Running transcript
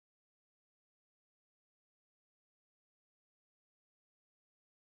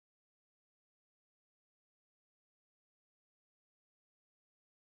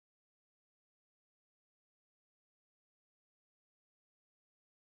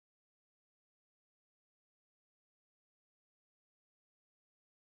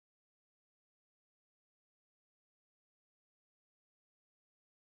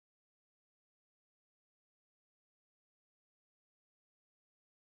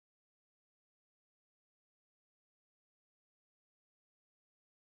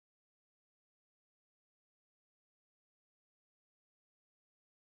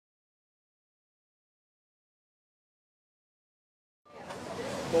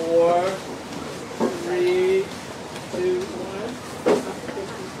4, 3, 2, 1.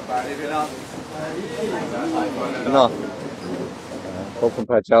 เนาะขอบคุณ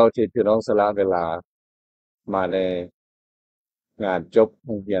พระเจ้าที่พี่น้องสละเวลามาในงานจบโร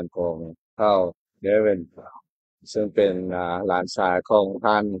งเรียนของเข้าเดวินซึ่งเป็นหลานชายของ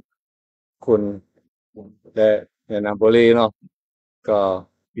ท่านคุณและในนามบุรีเนาะก็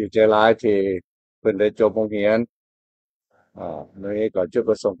อยู่ใจร้ายที่เพิ่นได้จบโรงเรียนนี้ก็จุดป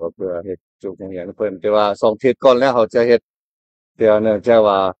ระสงค์ก็เพื่อเฮ็ดจบโรงเรียนเพิ่นแต่ว่า2อาทิตย์ก่อนแล้วเขาจะเฮ็ดแต่เนื่องจาก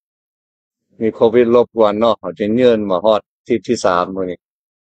ว่ามีโควิดรบกวนเนาะเขาจะเลื่อนมาฮอดอาทิตย์ที่3มื้อนี้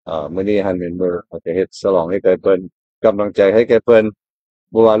มื้อนี้หันเป็นมื้อเขาจะเฮ็ดฉลองให้แก่เพิ่นกำลังใจให้แก่เพิ่น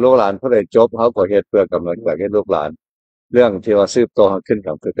บ่ว่าลูกหลานผู้ใดจบเขาก็เฮ็ดเพื่อกำลังใจให้ลูกหลานเรื่องที่ว่าสืบต่อขึ้น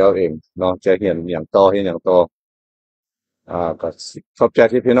กับคือเขาเองเนาะจะเฮ็ดหยังต่อเฮ็ดหยังต่อก็ขอบใจ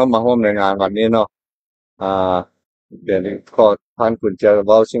ที่พี่น้องมาร่วมในงานวันนี้เนาะอ่าเดี๋ยวนี้ขอท่านคุณจะเ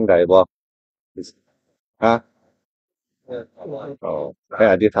ว้าสิ่งใดบ่ฮะให้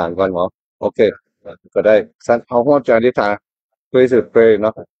อธิษฐานก่อนเหรอโอเคก็ได้สั้นเอาหัวใจอธิษฐานPlease pray เน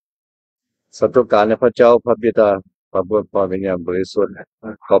าะสัตว์การในพระเจ้าพระบิดาพระบุตรพระวิญญาณบริสุทธิ์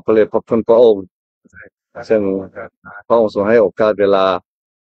ขอพระเลพระคุณพระองค์ซึ่งพระองค์ทรงให้โอกาสเวลา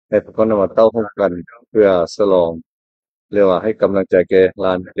ให้พวกเรามาเต้าห้องกันเพื่อฉลองเรียกว่าให้กำลังใจแก่หล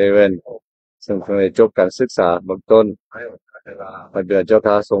านเดวินซึ่งเพิ่งได้จบการศึกษาเบื้องต้นพระเดชเจ้า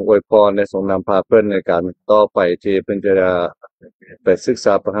ข้าทรงอวยพรและทรงนำพาเพิ่นในการต่อไปที่เพิ่นจะไปศึกษ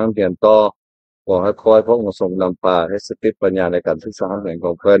าประทังเรียนต่อขอให้คอยพระองค์ทรงนำพาให้สติปัญญาในการศึกษาแห่งข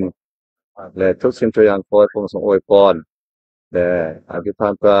องเพิ่นและทุกสิ่งทุกอย่างขอให้พระองค์ทรงอวยพรและอธิษฐา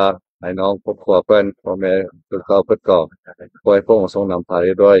นเพื่อให้น้องครอบครัวเพิ่นพ่อแม่ทุกเขาเพิ่นก็ขอให้พระองค์ทรงนำพาไ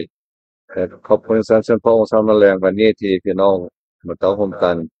ด้ด้วยและขอบคุณสรรเสริญพระองค์สำหรับแรงวันนี้ที่พี่น้องมาเต้าร่วม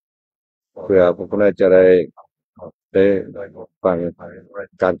กันเพื่อพวกเราจะได้ฟัง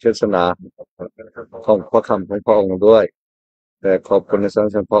การเทศนาของพระคำของพระองค์ด้วยแต่ขอบคุณในสรร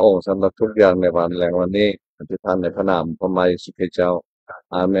เสริญพระองค์สำหรับทุกอย่างในวันแรงวันนี้อธิษฐานในพระนามพระมารสุขเจ้า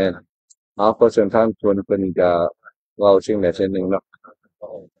อาเมนขอเชิญท่านชวนเพิ่นจะเว้าสิ่งใดสิ่งหนึ่งเนาะ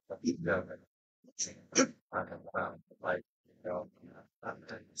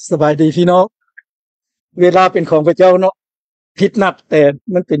สบายดีพี่น้องเวลาเป็นของพระเจ้าเนาะผิดนัดแต่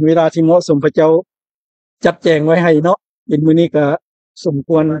มันเป็นเวลาที่เหมาะสมพระเจ้าจัดแจงไว้ให้เนาะเป็นมื้อนี้ก็สมค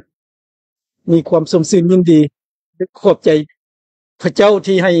วรมีความสมชื่นยินดีขอบใจพระเจ้า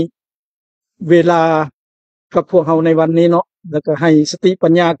ที่ให้เวลากับพวกเราในวันนี้เนาะแล้วก็ให้สติปั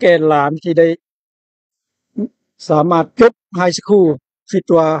ญญาแก่หลานที่ได้สามารถจบไฮสคูลคิด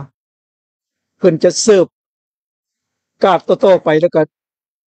ว่าเพิ่นจะเสิร์ฟกาดต่อๆไปแล้วก็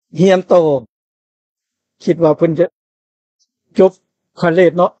เรียนต่อคิดว่าเพิ่นจะจบคอลเล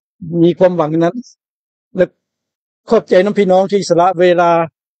จเนาะมีความหวังนั้นและขอบใจน้ำพี่น้องที่สละเวลา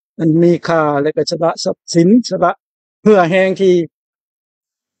อันมีค่าและก็สละทรัพย์สินสละเพื่อแห่งที่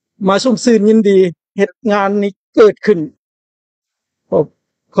มาสุ่มซื่นยินดีเฮ็ดงานนี้เกิดขึ้น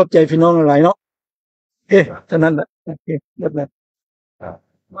ขอบใจพี่น้องหลายเนาะเท่านั้นแหละโอเคหมดแล้ว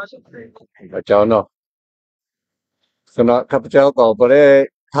พระเจ้าเนาะสำหรับข้าพเจ้าก็บ่ได้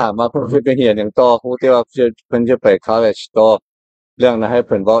ถามว่าเพิ่นสิไปเรียนหยังต่อฮู้แต่ว่าเพิ่นจะไปคอลเลจต่อเรื่องนั้นให้เ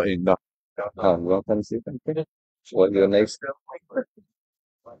พิ่นเว้าเองเนาะว่าเพิ่นสิเป็น What your next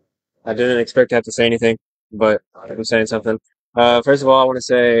I didn't expect to have to say anything, but I'm saying something. First of all, I want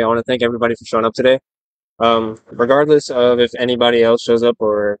to thank everybody for showing up today. Regardless of if anybody else shows up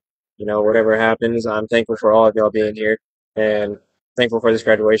or, whatever happens, I'm thankful for all of y'all being here and thankful for this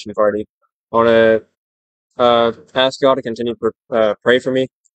graduation party. I want to ask y'all to continue to pray for me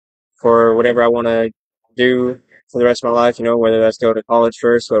for whatever I want to do for the rest of my life, whether that's go to college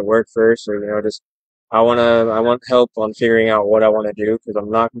first or work first or, just I want help on figuring out what I want to do because I'm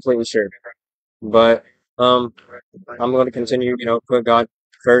not completely sure. But I'm going to continue, put God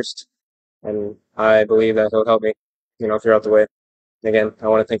first, and I believe that He'll help me, throughout the way. Again, I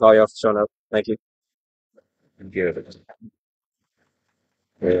want to thank all y'all for showing up. Thank you.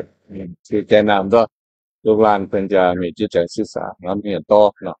 ที่แนะนำด้วยลูกหลานเพิ่นจะมีจิตใจศึกษาแล้วมีต่อ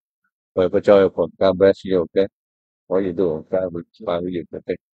เนาะขอพระเจ้าให้ผลการ bless you okay what you do God will inspire you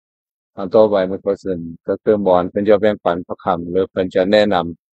okay อันต่อไปมันก็ซึ่งก็คือหมอนเพิ่นจะแบ่งปันพระคำหรือเพิ่นจะแนะน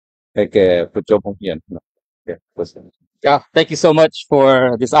ำให้แก่ผู้จบโรงเรียนเนาะ Yeah, thank you so much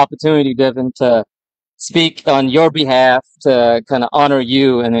for this opportunity, Devin, to speak on your behalf, to kind of honor you,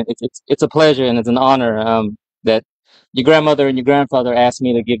 and it's a pleasure and it's an honor that your grandmother and your grandfather asked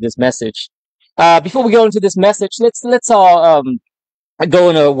me to give this message. Before we go into this message, let's all go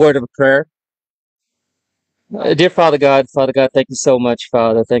in a word of prayer. Dear Father God, thank you so much,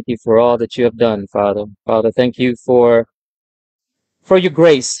 Father. Thank you for all that you have done, Father. Father, thank you for for your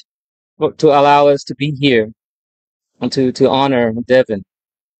grace to allow us to be here and to honor Devin.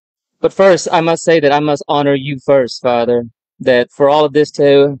 But first, I must say that I must honor you first, Father, that for all of this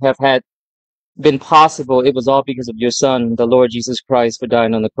to have had been possible, it was all because of your Son, the Lord Jesus Christ, for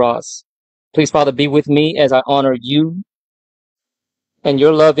dying on the cross. Please, Father, be with me as I honor you and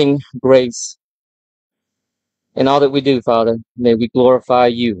your loving grace. In all that we do, Father, may we glorify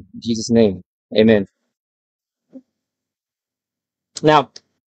you. In Jesus' name, amen. Now,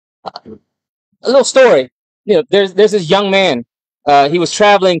 a little story. There's this young man. He was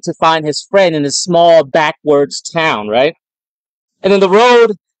traveling to find his friend in a small backwards town, right? And in the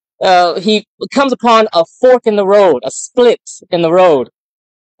road, he comes upon a fork in the road, a split in the road.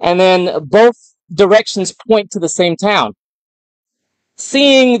 And then both directions point to the same town.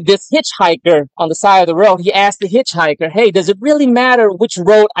 Seeing this hitchhiker on the side of the road, he asked the hitchhiker, hey, does it really matter which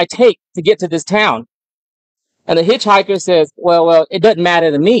road I take to get to this town? And the hitchhiker says, well, it doesn't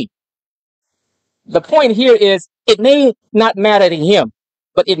matter to me. The point here is it may not matter to him,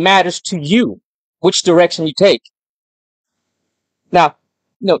 but it matters to you which direction you take. Now,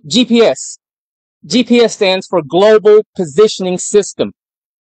 GPS. GPS stands for Global Positioning System.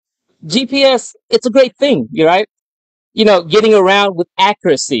 GPS, it's a great thing, right? Getting around with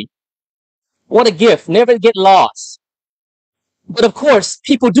accuracy. What a gift. Never get lost. But of course,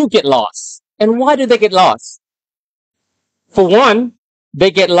 people do get lost. And why do they get lost? For one,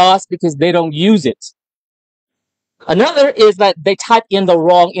 they get lost because they don't use it. Another is that they type in the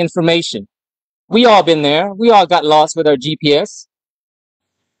wrong information. We all been there. We all got lost with our GPS.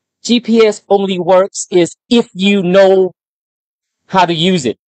 GPS only works is if you know how to use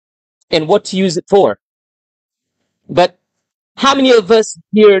it and what to use it for. But how many of us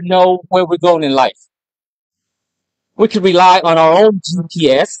here know where we're going in life? We could rely on our own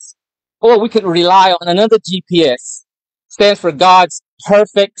GPS, or we could rely on another GPS. Stands for God's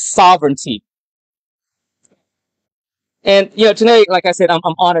perfect sovereignty. And, today, like I said, I'm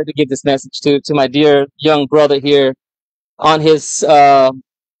honored to give this message to my dear young brother here on his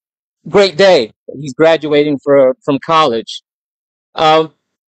great day. He's graduating from college.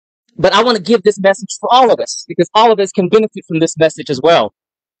 But I want to give this message for all of us because all of us can benefit from this message as well.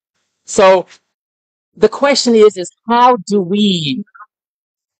 So the question is how do we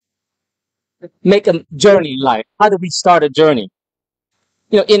make a journey in life? How do we start a journey?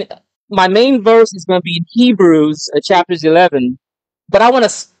 In my main verse is going to be in Hebrews chapters 11, but I want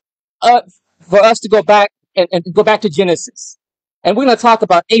for us to go back and go back to Genesis. And we're going to talk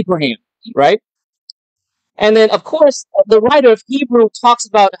about Abraham, right? And then, of course, the writer of Hebrew talks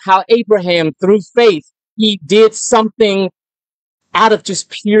about how Abraham, through faith, he did something out of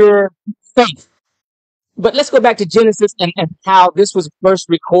just pure faith. But let's go back to Genesis and how this was first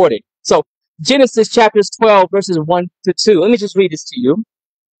recorded. So Genesis chapters 12, verses 1 to 2. Let me just read this to you.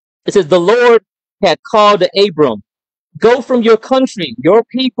 It says, the Lord had called to Abram, go from your country, your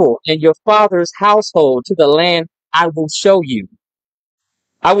people, and your father's household to the land I will show you.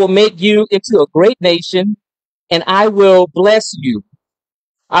 I will make you into a great nation, and I will bless you.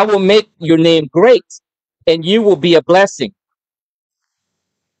 I will make your name great, and you will be a blessing.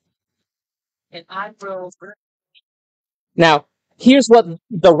 And I will. Now, here's what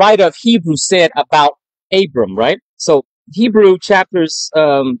the writer of Hebrews said about Abram, right? So Hebrew chapters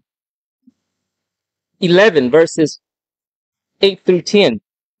 11, verses 8 through 10.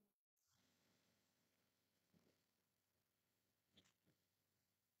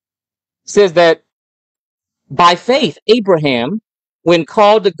 Says that by faith, Abraham, when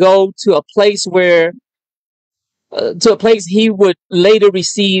called to go to a place he would later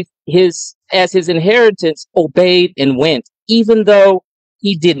receive as his inheritance, obeyed and went, even though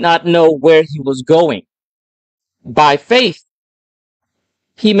he did not know where he was going. By faith,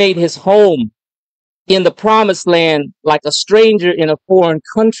 he made his home in the promised land like a stranger in a foreign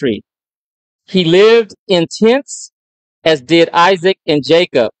country. He lived in tents, as did Isaac and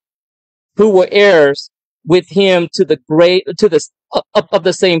Jacob, who were heirs with him of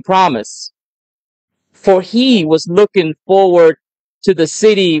the same promise. For he was looking forward to the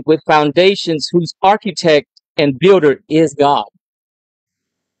city with foundations, whose architect and builder is God.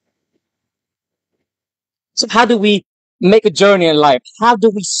 So how do we make a journey in life? How do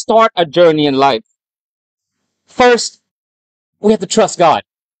we start a journey in life? First, we have to trust God.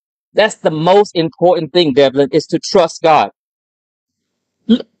 That's the most important thing, Devlyn, is to trust God.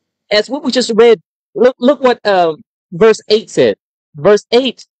 As what we just read, look what verse 8 said. Verse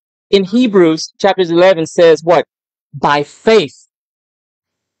 8 in Hebrews chapters 11 says what? By faith,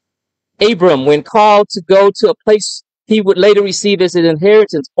 Abram, when called to go to a place he would later receive as an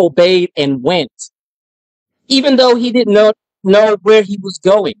inheritance, obeyed and went. Even though he didn't know where he was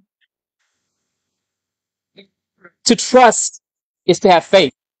going. To trust is to have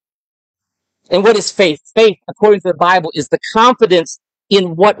faith. And what is faith? Faith, according to the Bible, is the confidence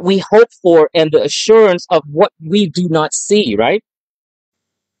in what we hope for and the assurance of what we do not see, right?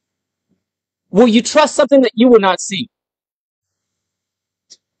 Will you trust something that you will not see?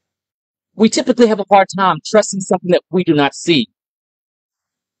 We typically have a hard time trusting something that we do not see.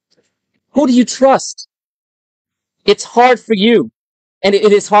 Who do you trust? It's hard for you, and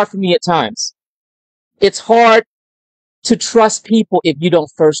it is hard for me at times. It's hard to trust people if you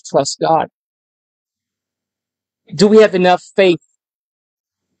don't first trust God. Do we have enough faith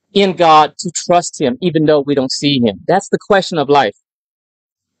in God to trust him even though we don't see him? That's the question of life.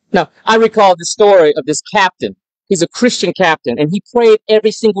 Now, I recall the story of this captain. He's a Christian captain, and he prayed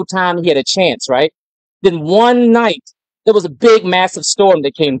every single time he had a chance, right? Then one night, there was a big, massive storm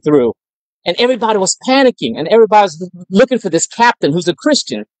that came through, and everybody was panicking, and everybody was looking for this captain who's a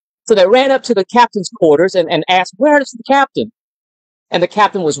Christian. So they ran up to the captain's quarters and asked, "Where is the captain?" And the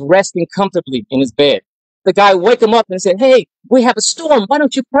captain was resting comfortably in his bed. The guy woke him up and said, "Hey, we have a storm. Why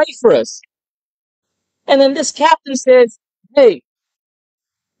don't you pray for us?" And then this captain says, "Hey,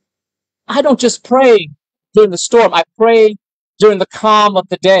 I don't just pray during the storm. I pray during the calm of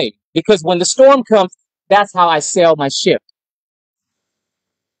the day. Because when the storm comes, that's how I sail my ship."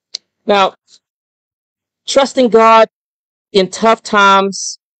 Now, trusting God in tough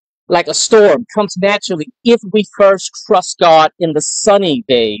times, like a storm, comes naturally if we first trust God in the sunny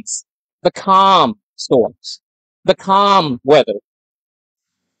days, the calm storms, the calm weather.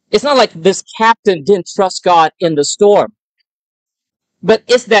 It's not like this captain didn't trust God in the storm, but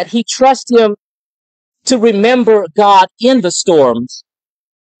it's that he trusts him to remember God in the storms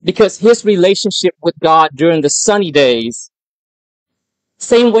because his relationship with God during the sunny days,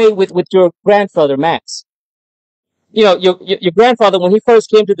 same way with your grandfather, Max. You know, your grandfather, when he first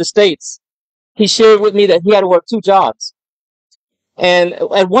came to the States, he shared with me that he had to work 2 jobs. And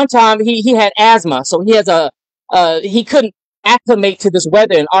at one time he had asthma, so he couldn't acclimate to this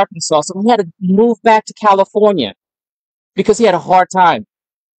weather in Arkansas, so he had to move back to California because he had a hard time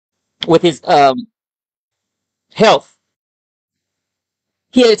with his health.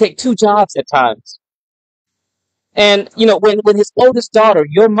 He had to take 2 jobs at times. And you know, when his oldest daughter,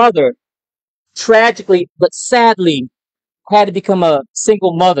 your mother, tragically but sadly had to become a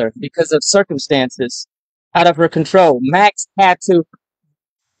single mother because of circumstances out of her control, Max had to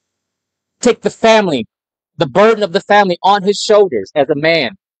take the burden of the family on his shoulders as a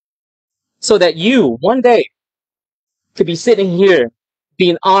man, so that you one day could be sitting here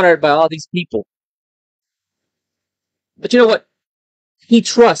being honored by all these people. But you know what? He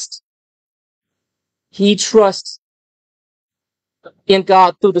trusts. He trusts in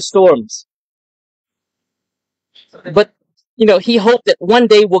God through the storms. But you know, he hoped that one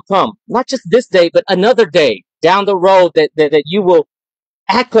day will come, not just this day, but another day down the road that you will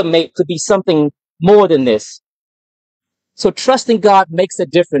acclimate to be something more than this. So trusting God makes a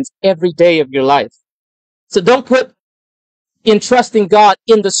difference every day of your life. So don't put in trusting God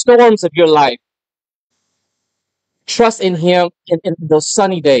in the storms of your life. Trust in him in those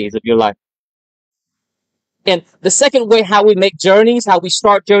sunny days of your life. And the second way how we make journeys, how we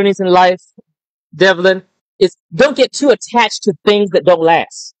start journeys in life, Devlin, is don't get too attached to things that don't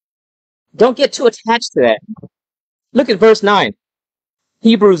last. Don't get too attached to that. Look at verse 9.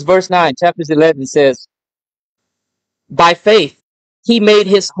 Hebrews verse 9, chapters 11 says, "By faith, he made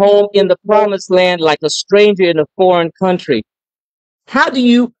his home in the promised land like a stranger in a foreign country." How do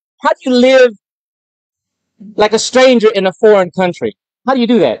you live like a stranger in a foreign country? How do you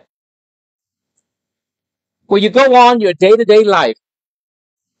do that? Well, you go on your day-to-day life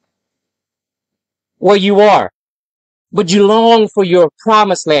where you are, but you long for your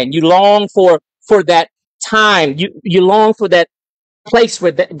promised land. You long for that time. You long for that place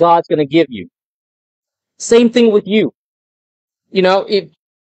where God's going to give you. Same thing with you. You know,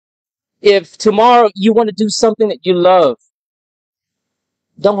 if tomorrow you want to do something that you love,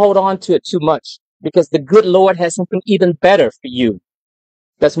 don't hold on to it too much, because the good Lord has something even better for you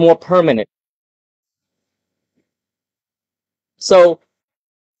that's more permanent. So,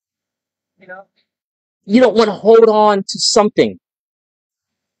 you know, you don't want to hold on to something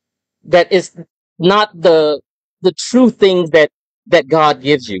that is not the true things that God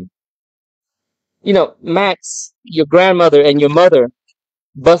gives you. You know, Max, your grandmother and your mother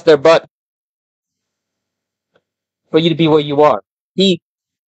bust their butt for you to be where you are. He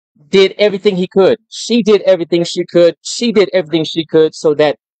did everything he could. She did everything she could. She did everything she could so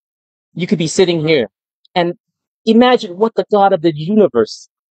that you could be sitting here. And imagine what the God of the universe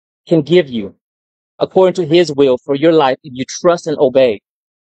can give you. according to his will for your life if you trust and obey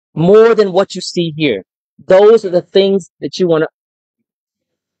more than what you see here. Those are the things that you want to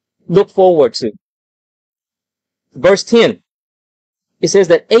look forward to. Verse 10, it says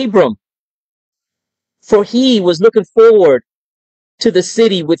that Abram, for he was looking forward to the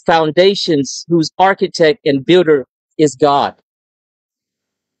city with foundations whose architect and builder is God.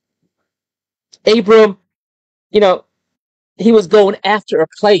 Abram, he was going after a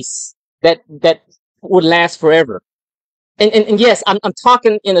place that would last forever. And yes, I'm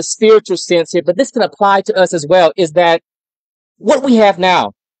talking in a spiritual sense here, but this can apply to us as well, is that what we have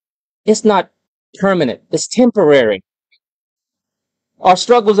now, it's not permanent. It's temporary. Our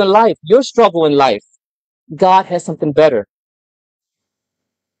struggles in life, your struggle in life, God has something better.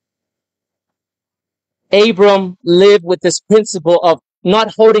 Abram lived with this principle of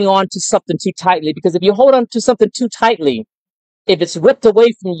not holding on to something too tightly, because if you hold on to something too tightly, if it's ripped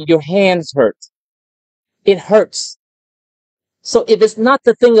away from you, your hands hurt. It hurts. So if it's not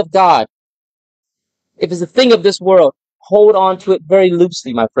the thing of God, if it's a thing of this world, hold on to it very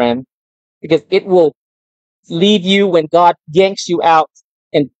loosely, my friend, because it will leave you when God yanks you out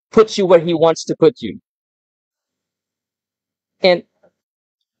and puts you where he wants to put you. And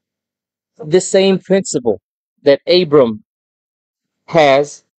the same principle that Abram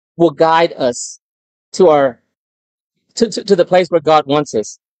has will guide us to to the place where God wants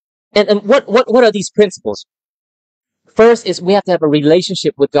us. And what are these principles? First is we have to have a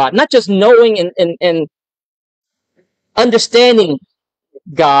relationship with God, not just knowing and understanding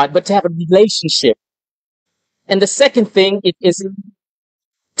God, but to have a relationship. And the second thing is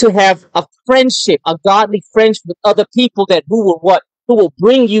to have a friendship, a godly friendship with other people who will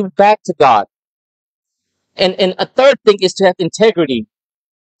bring you back to God. And a third thing is to have integrity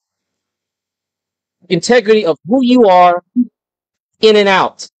of who you are in and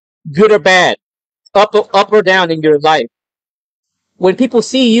out, good or bad, up or down in your life. When people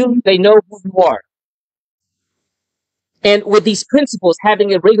see you, they know who you are. And with these principles,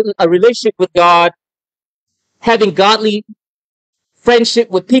 having a relationship with God, having godly friendship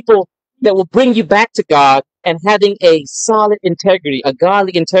with people that will bring you back to God, and having a solid integrity, a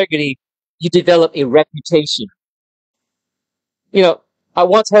godly integrity, you develop a reputation. I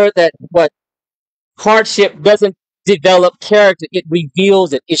once heard that hardship doesn't develop character, it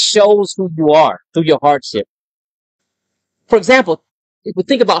reveals it. It shows who you are through your hardship. For example, if we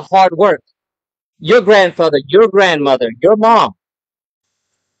think about hard work, your grandfather, your grandmother, your mom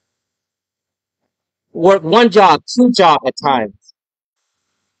work one job, two jobs at times.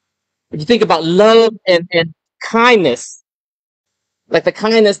 If you think about love and kindness, like the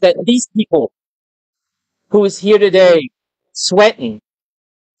kindness that these people who is here today sweating,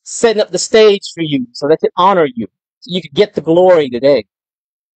 setting up the stage for you so they can honor you, so you can get the glory today.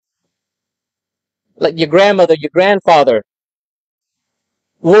 Like your grandmother, your grandfather,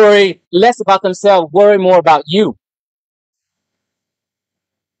 worry less about themselves, worry more about you.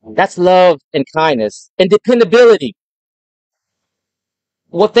 That's love and kindness and dependability.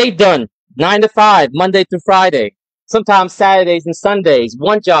 What they've done, 9 to 5, Monday through Friday, sometimes Saturdays and Sundays,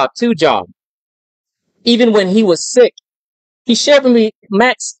 one job, two jobs. Even when he was sick, he shared with me,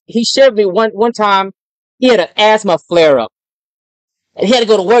 one time, he had an asthma flare up. And he had to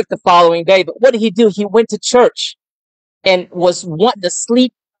go to work the following day. But what did he do? He went to church and was wanting to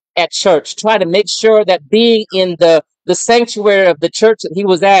sleep at church, trying to make sure that being in the sanctuary of the church that he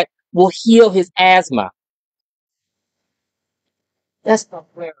was at will heal his asthma. That's not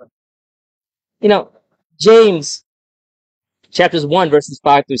fair. James chapters 1, verses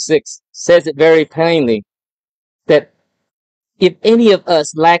 5 through 6 says it very plainly that if any of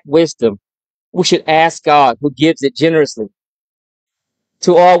us lack wisdom, we should ask God, who gives it generously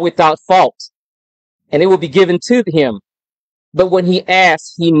to all without fault, and it will be given to him. But when he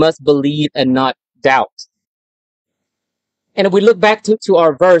asks, he must believe and not doubt. And if we look back to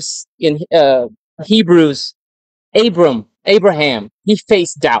our verse in Hebrews, Abraham, he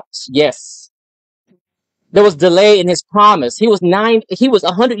faced doubts. Yes. There was delay in his promise. He was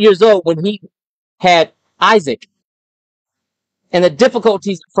 100 years old when he had Isaac. And the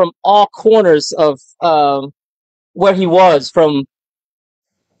difficulties from all corners of where he was, from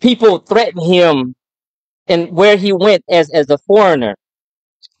people threatening him and where he went as a foreigner.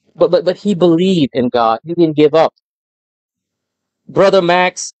 But he believed in God. He didn't give up. Brother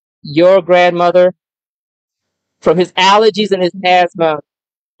Max, your grandmother, from his allergies and his asthma,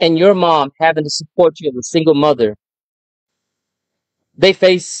 and your mom having to support you as a single mother, they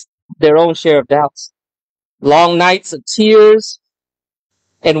face their own share of doubts. Long nights of tears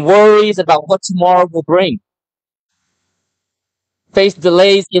and worries about what tomorrow will bring. Face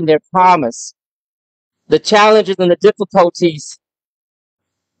delays in their promise. the challenges and the difficulties,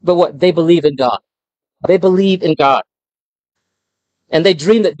 but what? They believe in God. They believe in God. And they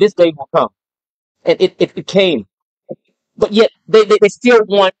dream that this day will come. And it came. But yet they still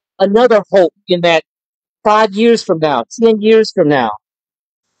want another hope in that 5 years from now, 10 years from now,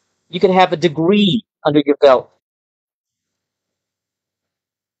 you can have a degree under your belt.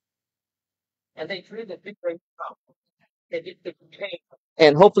 And they dream that big day will come. And it came.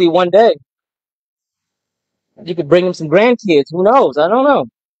 And hopefully one day you could bring them some grandkids. Who knows? I don't know.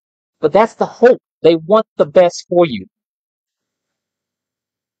 But that's the hope. They want the best for you.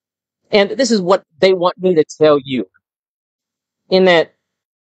 And this is what they want me to tell you. In that,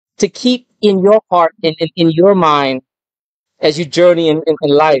 to keep in your heart and in your mind as you journey in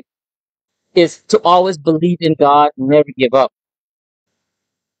life is to always believe in God and never give up.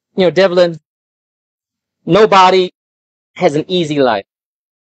 You know, Devlin, nobody has an easy life.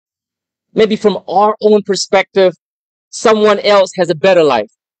 Maybe from our own perspective, someone else has a better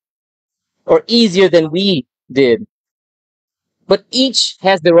life or easier than we did. But each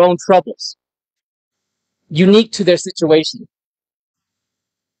has their own troubles, unique to their situation.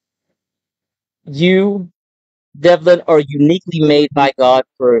 You, Devlin, are uniquely made by God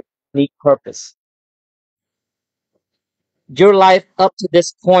for a unique purpose. Your life up to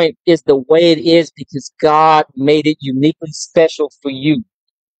this point is the way it is because God made it uniquely special for you.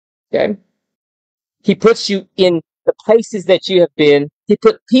 Okay? He puts you in the places that you have been. He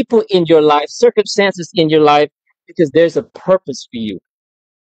put people in your life, circumstances in your life, because there's a purpose for you.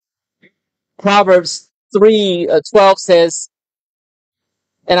 Proverbs 3:12 says,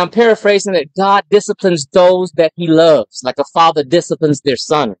 and I'm paraphrasing it, God disciplines those that he loves, like a father disciplines their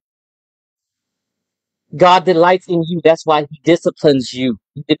son. God delights in you. That's why he disciplines you.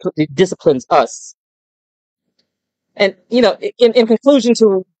 He disciplines us. And, you know, in conclusion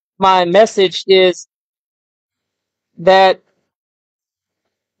to my message is that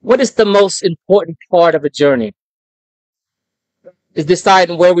what is the most important part of a journey is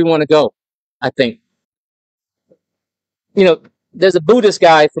deciding where we want to go, I think. You know, there's a Buddhist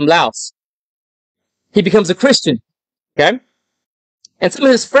guy from Laos. He becomes a Christian, okay? And some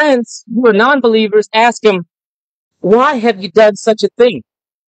of his friends who are non-believers ask him, why have you done such a thing?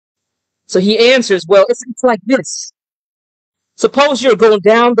 So he answers, well, it's like this. Suppose you're going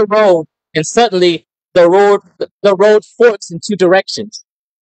down the road and suddenly the road forks in two directions.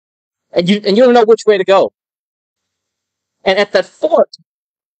 And you don't know which way to go. And at that fork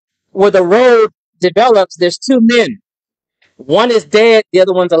where the road develops, there's two men. One is dead, the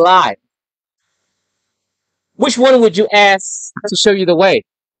other one's alive. Which one would you ask to show you the way?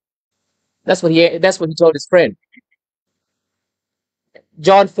 That's what he told his friend.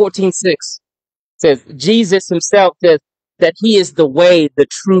 John 14:6 says, Jesus himself says that he is the way, the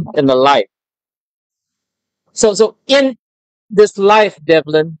truth, and the life. So in this life,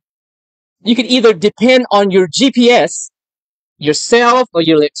 Devlin, you can either depend on your GPS, yourself, or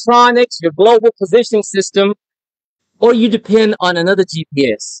your electronics, your global positioning system, or you depend on another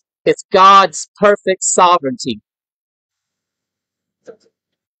GPS. It's God's perfect sovereignty.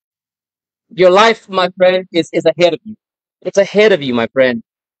 Your life, my friend, is ahead of you. It's ahead of you, my friend.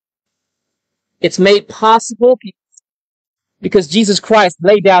 It's made possible because Jesus Christ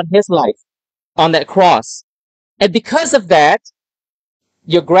laid down his life on that cross. And because of that,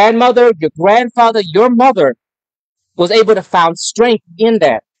 your grandmother, your grandfather, your mother was able to find strength in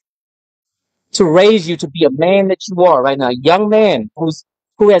that to raise you to be a man that you are right now, a young man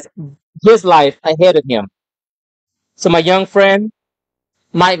who has his life ahead of him. So my young friend,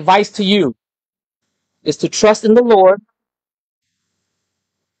 my advice to you is to trust in the Lord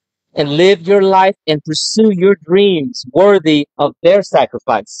and live your life and pursue your dreams worthy of their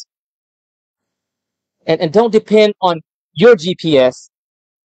sacrifice. And don't depend on your GPS,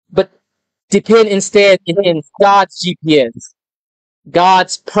 but depend instead in God's GPS,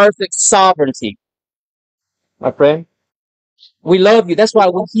 God's perfect sovereignty. My friend, we love you. That's why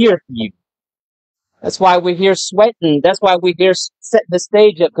we're here for you. That's why we're here sweating. That's why we're here setting the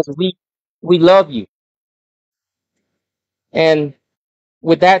stage up, because we love you. And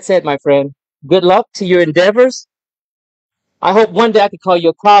with that said, my friend, good luck to your endeavors. I hope one day I could call you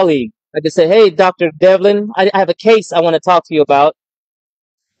a colleague. I could say, hey, Dr. Devlin, I have a case I want to talk to you about.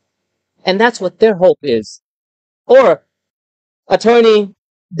 And that's what their hope is. Or, Attorney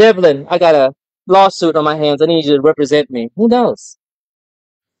Devlin, I got a lawsuit on my hands. I need you to represent me. Who knows?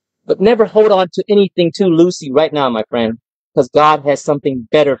 But never hold on to anything too loosely right now, my friend, because God has something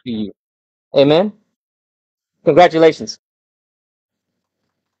better for you. Amen? Congratulations.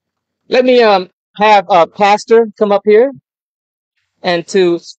 Let me have a pastor come up here and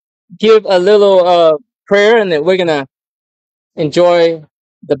to give a little prayer, and then we're gonna enjoy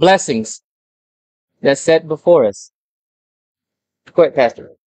the blessings that's set before us. Go ahead, Pastor.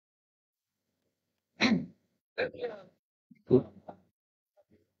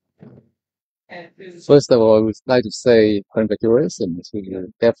 First of all, I would like to say congratulations to you,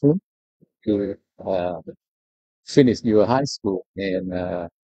 Devlyn. You finished your high school, and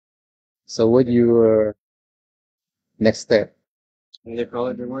so what your next step? And they call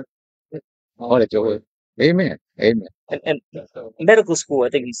it your work. College or Amen, amen. And medical school, I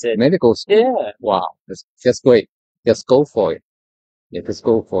think he said. Medical school. Yeah. Wow, that's great. Just go for it. Yeah, just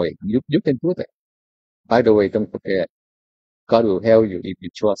go for it. You can do that. By the way, don't forget, God will help you if you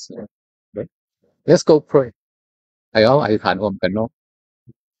trust Him. Right? Let's go pray. ให้เอาอธิษฐานร่วมกันเนาะ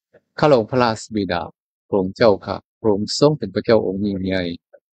ข้าพระองค์พระราชบิดาพระองค์เจ้าค่ะพระองค์ทรงเป็นพระเจ้าองค์ยิ่งใหญ่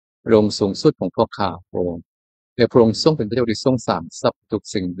พระองค์สูงสุดของพวกข้าพระองค์และพระองค์ทรงเป็นพระเจ้าที่ทรงสร้างสรรพทุก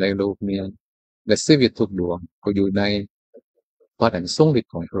สิ่งในโลกนี้และชีวิตทุกดวงก็อยู่ในพระหัตถ์ทรงฤท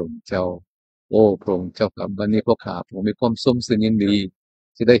ธิ์ของพระองค์เจ้าโอ้พระองค์เจ้าค่ะวันนี้พวกข้าพระองค์มีความทรงซึ้งยินดี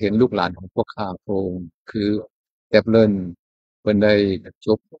ที่ได้เห็นลูกหลานของพวกข้าพระองค์คือแดบเลินเพิ่นได้จ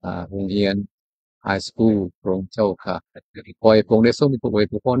บโรงเรียนไฮสคูลพระองค์เจ้าค่ะขอให้พระองค์ได้ทรงมีพระอวย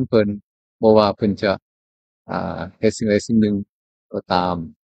พรเพิ่นบ่ว่าเพิ่นจะเฮ็ดสิ่งใดสิ่งหนึ่งก็ตาม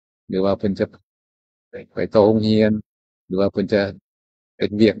หรือว่าเพิ่นจะไปต่อโรงเรียนหรือว่าเพิ่นจะเป็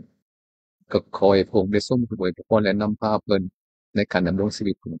นเวียกก็ขอให้พระองค์ได้ทรงมีพระอวยพรและนำพาเพิ่นในการดำรงชี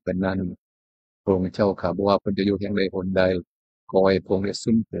วิตของเพิ่นนั้นพระองค์เจ้าค่ะบ่ว่าเพิ่นจะอยู่แห่งใดหนใดขอให้พระองค์ได้ทร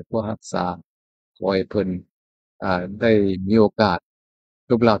งปกปักรักษาขอให้เพิ่นได้มีโอกาส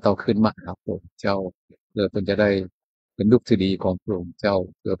ลูกหลานเต่าขึ้นมาหาพระองค์เจ้าเพื่อเพิ่นจะได้เป็นลูกที่ดีของพระองค์เจ้า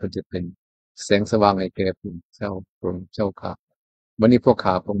เพื่อเพิ่นจะเป็นแสงสว่างให้แก่พระองค์เจ้าพระองค์เจ้าค่ะวันนี้พวก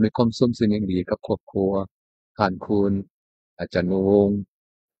ข้าผมมีความสุขสิ่งอย่างดีกับครอบครัวท่านคุณอาจารย์วงศ์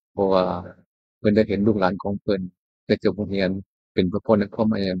เพราะว่าเพิ่นได้เห็นลูกหลานของเพิ่นได้จบโรงเรียนเป็นพระพรในความ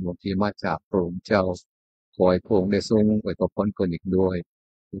หมายหลวงที่มาจากพระองค์เจ้าขอให้พระองค์ได้ทรงอวยพรเพิ่นอีกด้วย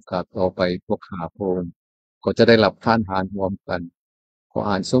โอกาสต่อไปพวกข้าพระองค์ก็จะได้รับทานอาหารร่วมกันขอ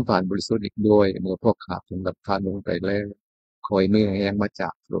อ่านทรงผ่านบริสุทธิ์อีกด้วยเมื่อพวกข้าทรงรับทานลงไปแล้วขอให้เนื้อแห้งมาจา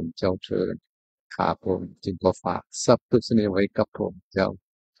กพระองค์เจ้าเถิดข้าพระองค์จึงขอฝากทรัพย์ทุกสิ่งไว้กับพระองค์เจ้า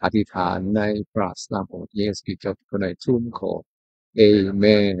อธิษฐานในพระนามของเยซูคริสต์เจ้าคนในทุ่มขอเอเม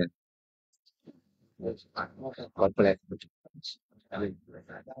น God bless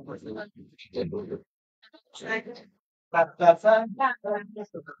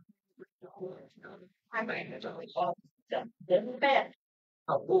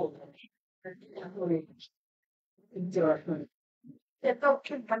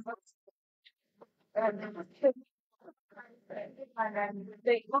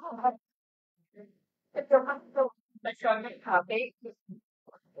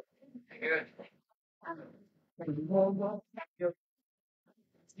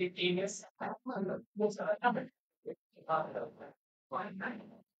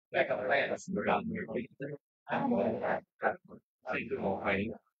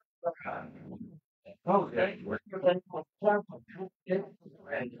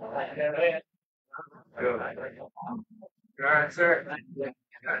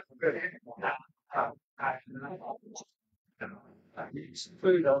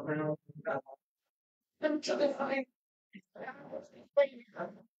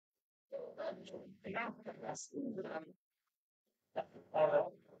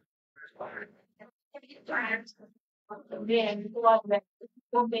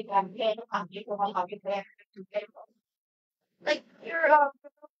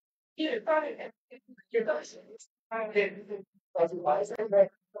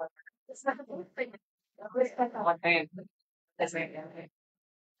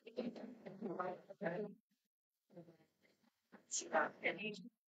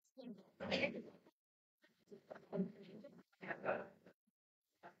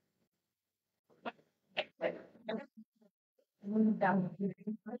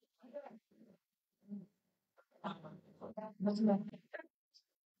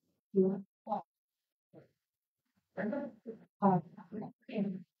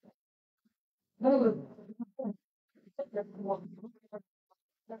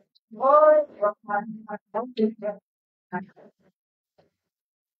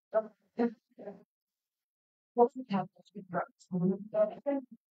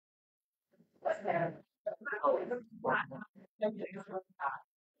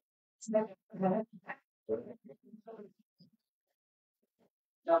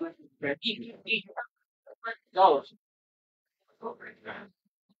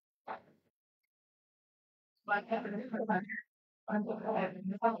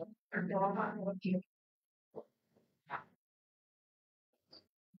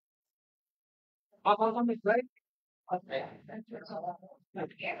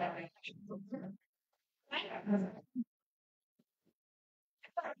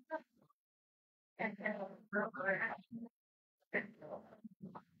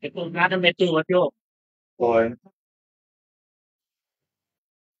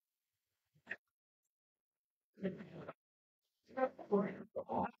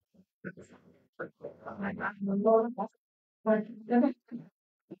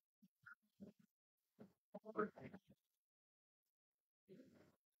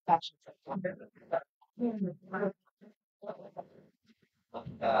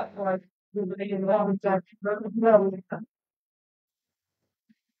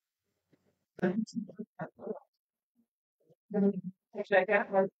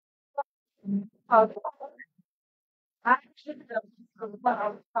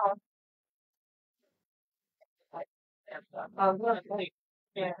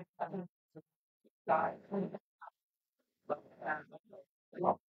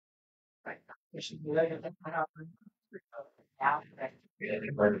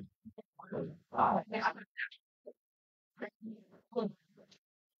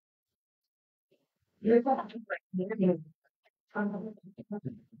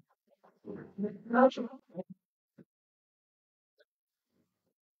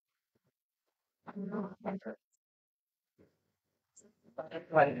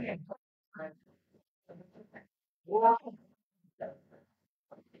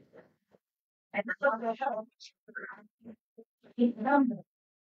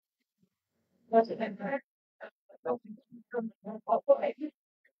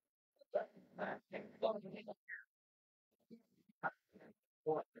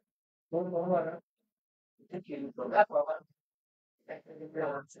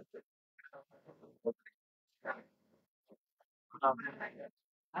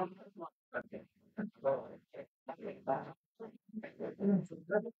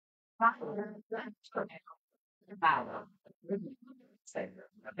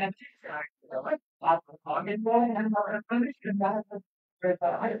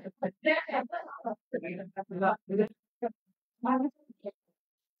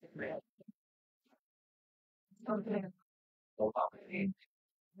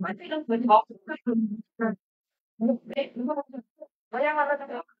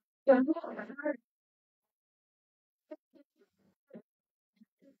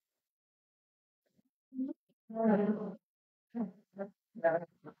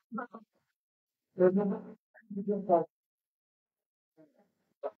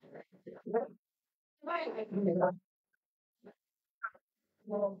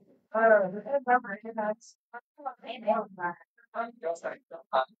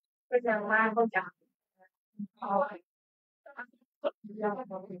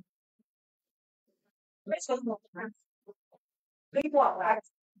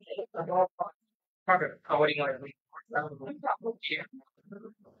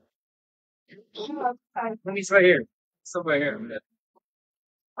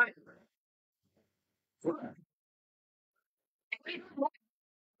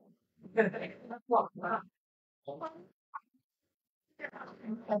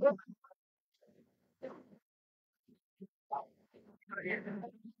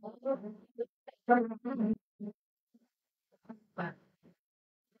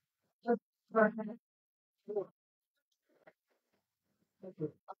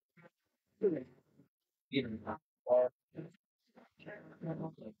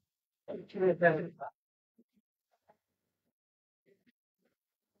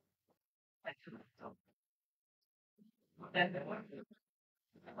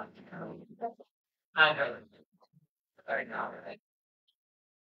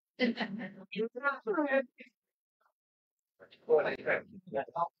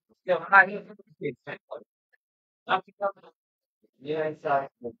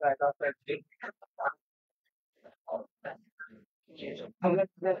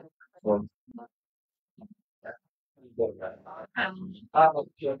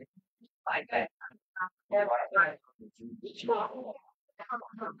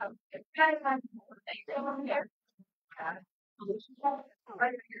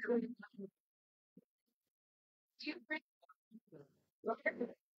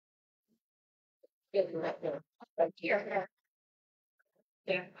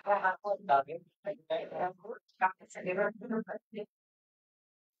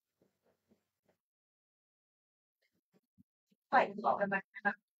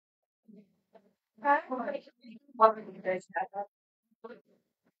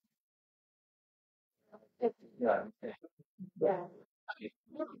Rồi.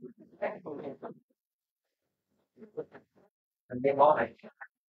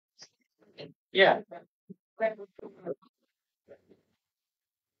 Yeah.